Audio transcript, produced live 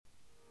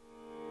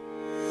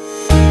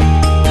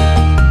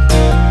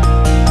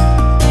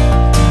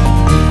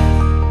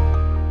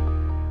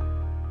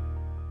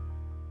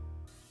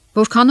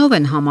Որքանով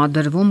են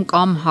համադրվում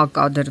կամ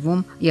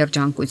հակադրվում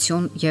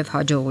երջանկություն եւ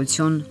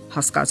հաջողություն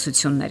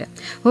հասկացությունները։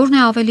 Որն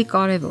է ավելի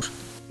կարևոր։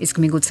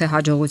 Իսկ միգուցե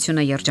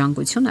հաջողությունը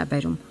երջանկություն է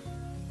բերում։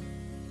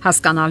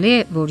 Հասկանալի է,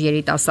 որ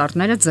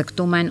երիտասարդները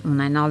ձգտում են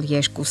ունենալ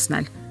երկուսն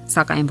էլ,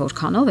 սակայն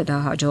որքանով է դա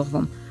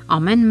հաջողվում,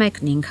 ամեն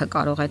մեկն ինքը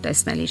կարող է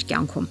տեսնել իր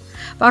կյանքում։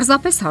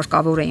 Պարզապես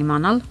հարկավոր է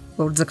իմանալ,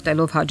 որ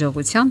ձգտելով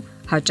հաջողության,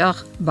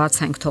 հաճախ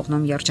բաց ենք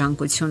թողնում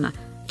երջանկությունը,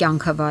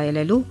 կյանքը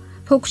վայելելու,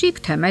 փոքրիկ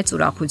թե մեծ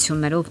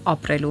ուրախություններով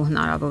ապրելու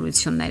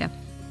հնարավորությունները։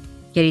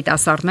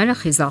 Երիտասարդները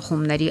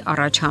խիզախումների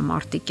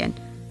առաջամարտիկ են։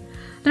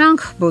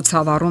 Նրանք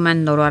բոցավառում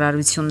են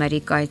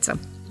նորարարությունների կայծը,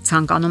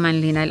 ցանկանում են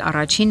լինել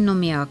առաջինն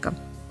ու միակը։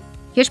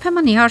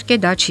 Երբեմն իհարկե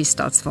դա չի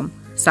ստացվում,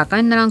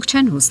 սակայն նրանք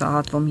չեն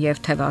հուսահատվում եւ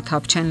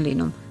թևաթափ չեն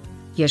լինում։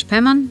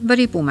 Երբեմն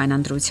վրիպում են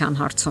ընտրության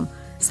հարցում,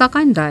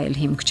 սակայն դա էլ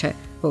հիմք չէ,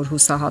 որ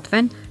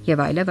հուսահատվեն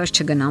եւ այլևս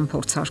չգնան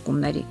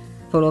փորձարկումների,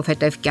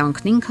 որովհետեւ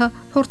կյանքն ինքը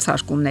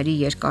փորձարկումների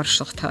երկար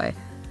շղթա է։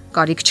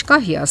 Կարիք չկա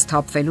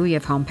հիասթափվելու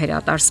եւ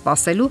համբերատար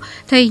սпасելու,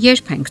 թե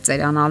երբ ենք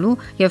ծերանալու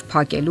եւ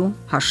փակելու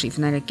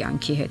հաշիվները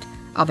կյանքի հետ։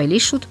 Ավելի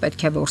շուտ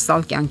պետք է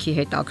որսալ կյանքի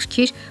հետ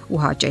ակրքիր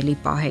ու հաճելի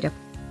պահերը։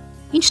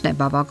 Ինչն է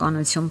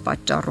բավականություն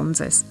պատճառում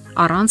ձեզ,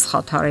 առանց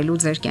խաթարելու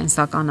ձեր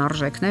կենսական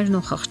արժեքներն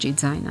ու խղճի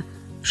ձայնը։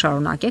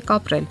 Շարունակեք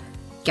ապրել։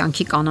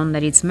 Կյանքի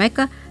կանոններից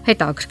մեկը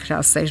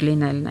հետաքրքրասեր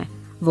լինելն է,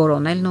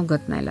 որոնելն ու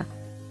գտնելը։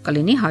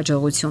 Կլինի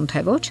հաջողություն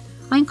թե ոչ,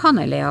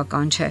 այնքան էլ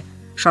էական չէ։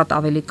 Շատ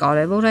ավելի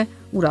կարևոր է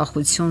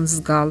ուրախություն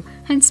զգալ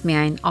հենց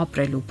միայն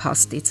ապրելու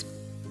փաստից։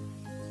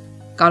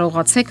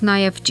 Կարողացեք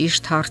նաև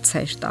ճիշտ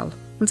հարցեր տալ։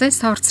 Ձեզ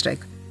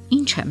հարցրեք.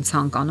 ինչ եմ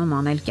ցանկանում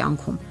անել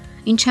կյանքում։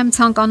 Ինչ եմ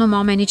ցանկանում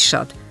ամենից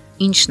շատ։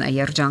 Ինչն է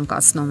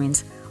երջանկացնում ինձ,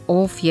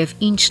 ով եւ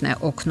ինչն է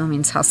օգնում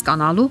ինձ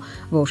հասկանալու,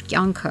 որ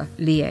կյանքը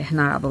լի է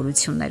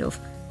հնարավորություններով։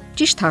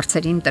 Ճիշտ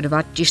հարցերին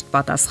տրված ճիշտ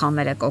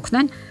պատասխանները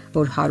կօգնեն,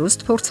 որ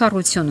հարուստ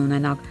փորձառություն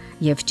ունենաք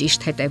եւ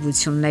ճիշտ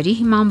հետևությունների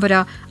հիման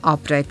վրա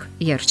ապրեք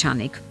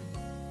երջանիկ։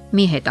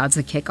 Մի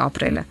հետաձգեք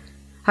ապրելը։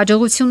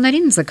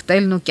 Հաջողություններին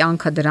ձգտելն ու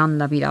կյանքը դրան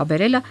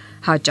նվիրաբերելը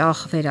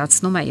հաճախ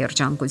վերացնում է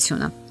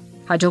երջանկությունը։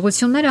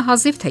 Հաջողությունները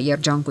հազիվ թե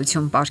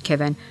երջանկություն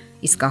պարգևեն,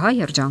 իսկ ահա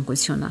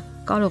երջանկությունը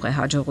կարող է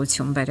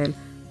հաջողություն բերել։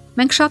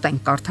 Մենք շատ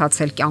ենք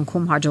կարդացել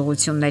կյանքում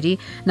հաջողությունների,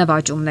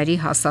 նվաճումների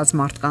հասած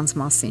մարդկանց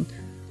մասին։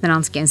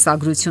 Նրանց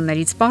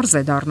կենսագրություններից պարզ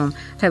է դառնում,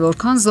 թե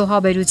որքան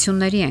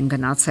զոհաբերությունների են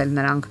գնացել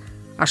նրանք,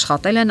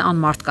 աշխատել են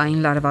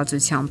անմարդկային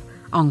լարվածությամբ,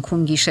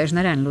 անքուն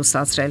գիշերներ են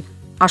լուսացրել,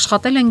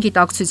 աշխատել են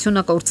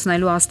գիտակցությունը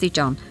կորցնելու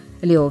աստիճան,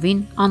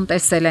 լիովին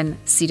անտեսել են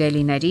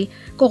սիրելիների,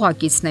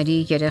 կողակիցների,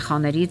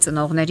 երեխաների,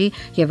 ծնողների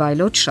եւ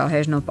այլոց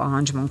շահերն ու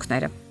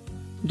պահանջմունքները։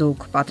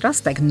 Դուք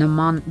պատրաստ եք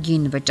նման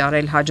գին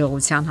վճարել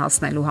հաջողության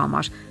հասնելու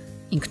համար։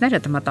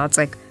 Ինքներդ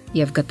մտածեք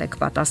եւ գտեք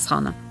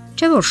պատասխանը։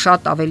 Չէ՞ որ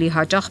շատ ավելի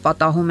հաճախ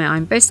պատահում է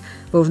այնպես,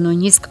 որ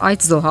նույնիսկ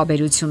այդ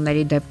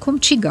զոհաբերությունների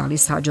դեպքում չի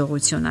գալիս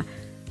հաջողությունը,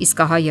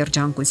 իսկ ահա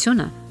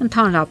երջանկությունը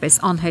ընդհանրապես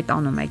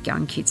անհետանում է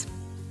կյանքից։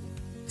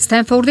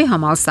 Ստենֆորդի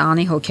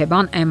համալսարանի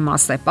հոգեբան Էմմա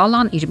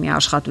Սեպալան իր մի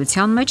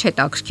աշխատության մեջ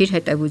հետաքրքիր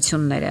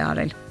հետևություններ է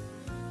արել։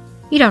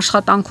 Իր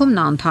աշխատանքում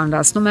նա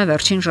ընդհանրացնում է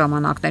վերջին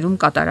ժամանակներում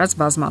կատարած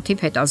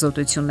բազմաթիվ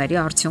հետազոտությունների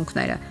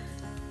արդյունքները։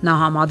 Նա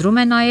համադրում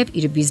է նաև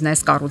իր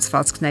բիզնես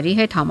կառուցվածքների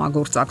հետ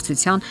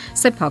համագործակցության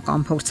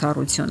սեփական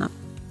փորձառությունը։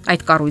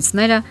 Այդ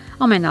կառույցները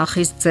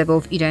ամենախիստ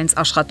ձևով իրենց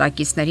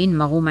աշխատակիցներին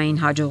մղում էին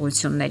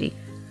հաջողությունների։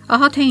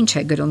 Ահա թե ինչ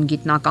է գրում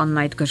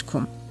գիտնականն այդ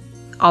գրքում։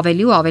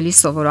 Ավելի ու ավելի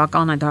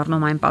սովորական է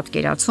դառնում այն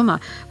պատկերացումը,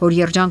 որ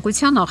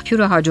երջանկության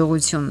աղբյուրը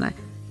հաջողությունն է,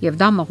 եւ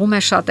դա մղում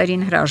է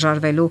շատերին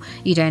հրաժարվելու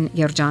իրեն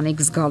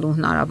երջանիկ զգալու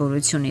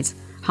հնարավորությունից,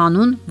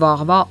 հանուն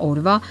վաղվա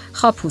օրվա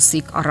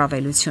խաբուսիկ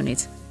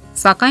առավելությունից։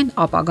 Սակայն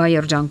ապագա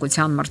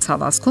երջանկության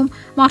մրցավազքում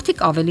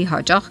մարդիկ ավելի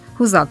հաճախ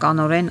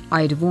հուզականորեն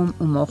այրվում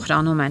ու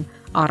մոխրանում են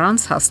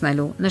առանց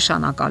հասնելու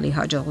նշանակալի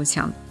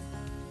հաջողության։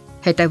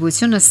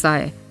 Հետևությունը սա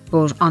է,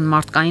 որ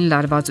անմարդկային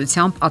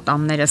լարվածությամբ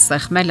ատամները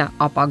սեղմելը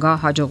ապագա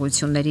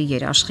հաջողությունների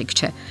երաշխիք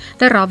չէ։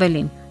 Դեռ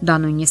ավելին, դա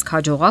նույնիսկ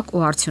հաջողակ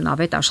ու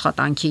արդյունավետ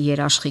աշխատանքի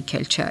երաշխիք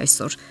էլ չէ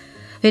այսօր։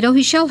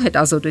 Վերոհիշյալ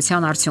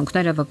հետազոտության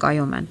արդյունքները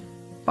վկայում են։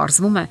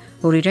 Պարզվում է,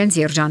 որ իրենց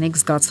երջանիկ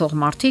զգացող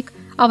մարդիկ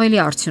ավելի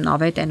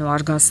արդյունավետ են ու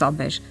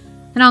արգասաբեր։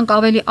 Նրանք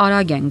ավելի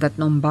արագ են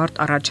գտնում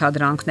բարդ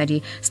առաջադրանքների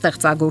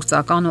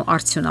ստեղծագործական ու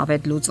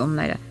արդյունավետ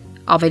լուծումները,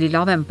 ավելի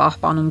լավ են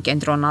պահպանում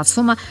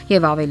կենտրոնացումը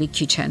եւ ավելի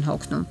քիչ են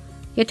հոգնում։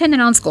 Եթե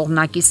նրանց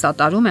կողմնակի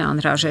սատարում է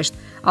անհրաժեշտ,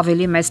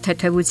 ավելի մեծ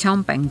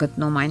թեթևությամբ են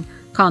գտնում այն,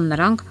 քան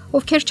նրանք,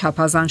 ովքեր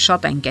չափազանց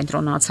շատ են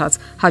կենտրոնացած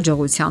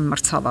հաջողության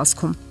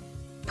մրցավազքում։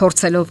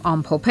 Փորձելով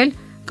ամփոփել,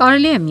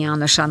 կարելի է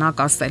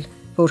միանշանակ ասել,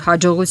 որ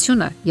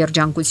հաջողությունը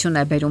երջանկություն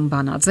է բերում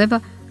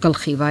բանաձևը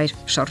գլխիվայր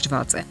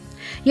շրջված է։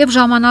 Եվ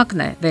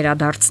ժամանակն է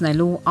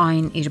վերադարձնելու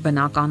այն իր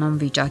բնականon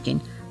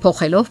վիճակին,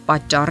 փոխելով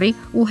պատճառի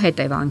ու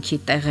հետևանքի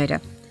տեղերը։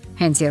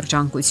 Հենց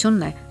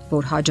երջանկությունն է,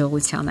 որ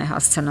հաջողության է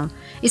հասցնում։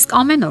 Իսկ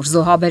ամեն օր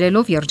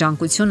զոհաբերելով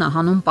երջանկությունը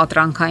հանուն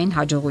պատրանքային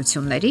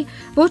հաջողությունների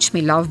ոչ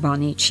մի լավ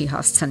բանի չի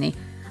հասցնի։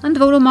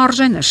 Ընդ որում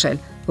արժե նշել,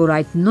 որ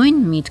այդ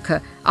նույն միտքը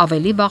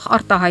ավելի վաղ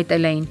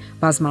արտահայտել էին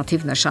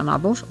բազմաթիվ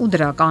նշանավոր ու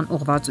դրական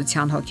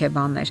ուղղվածության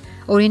հոգեբաններ։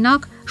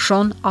 Օրինակ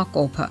Շոն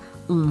Ակոփը,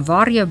 ում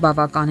վառ եւ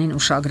բավականին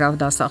ուշագրավ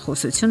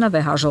դասախոսությունը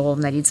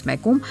վեհաժողովներից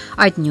մեկում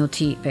այդ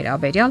նյութի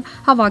վերաբերյալ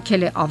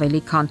հավաքել է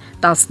ավելի քան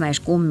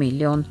 12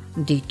 միլիոն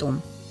դիտում։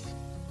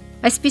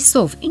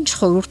 Այսպիսով, ինչ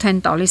խորհուրդ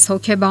են տալիս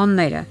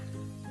հոգեբանները՝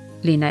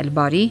 լինել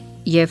բարի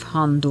եւ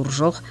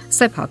հանդուրժող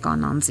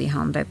սեփական անձի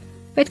հանդեպ։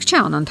 Պետք չէ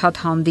անընդհատ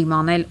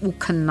հանդիմանել ու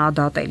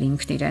քննադատել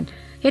ինքն իրեն։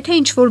 Եթե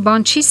ինչ-որ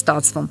բան չի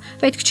ստացվում,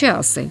 պետք չէ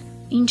ասել.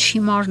 «Ինչ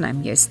հիմարն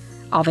եմ ես»,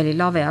 ավելի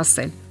լավ է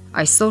ասել.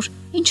 «Այսօր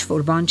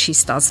ինչ-որ բան չի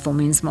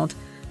ստացվում ինձ մոտ»։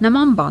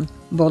 Նման բան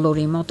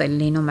բոլորի մոտ էլ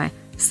լինում է,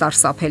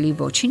 սարսափելի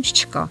ոչինչ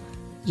չկա,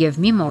 եւ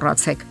մի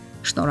մոռացեք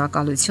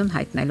շնորհակալություն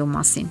հայտնելու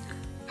մասին։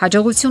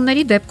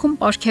 Հաջողությունների դեպքում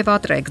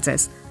պարգևատրեք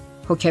ձեզ։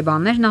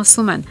 Հոգեբաններն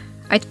ասում են,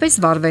 այդպես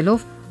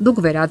վարվելով դուք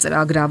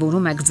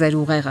վերածրագրավորում եք ձեր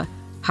ուղեղը,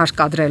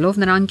 հարկադրելով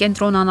նրան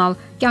կենտրոնանալ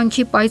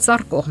կյանքի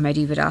պայծառ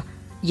կողմերի վրա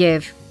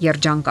եւ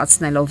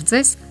երջանկացնելով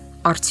ձեզ,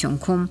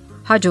 արդյունքում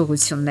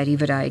հաջողությունների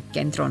վրա եք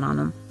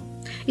կենտրոնանում։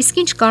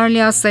 Իսկ ինչ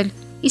կարելի ասել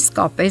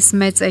իսկապես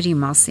մեծերի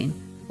մասին,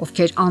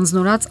 ովքեր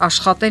անznորած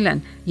աշխատել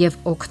են եւ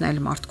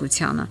օգնել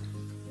մարդկությանը։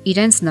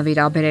 Իրենց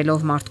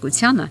նվիրաբերելով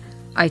մարդկությանը,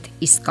 այդ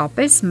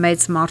իսկապես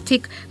մեծ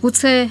մարդիկ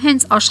գուցե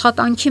հենց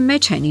աշխատանքի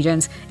մեջ են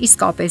իրենց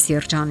իսկապես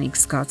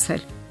երջանիկ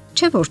զգացել։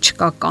 Չէ՞ որ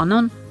չկա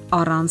կանոն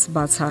առանց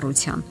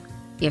բացառության,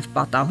 եւ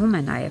պատահում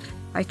է նաեւ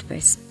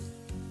այդպես։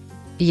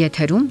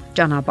 Եթերում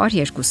ճանապարհ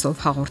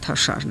երկուսով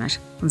հաղորդաշարն է։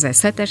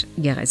 Ձեզ հետ է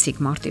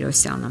Գեղեցիկ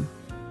Մարտիրոսյանը։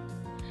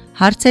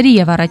 Հարցերի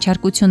եւ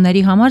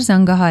առաջարկությունների համար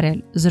զանգահարել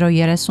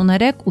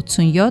 033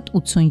 87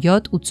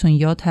 87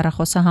 87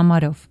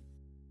 հեռախոսահամարով։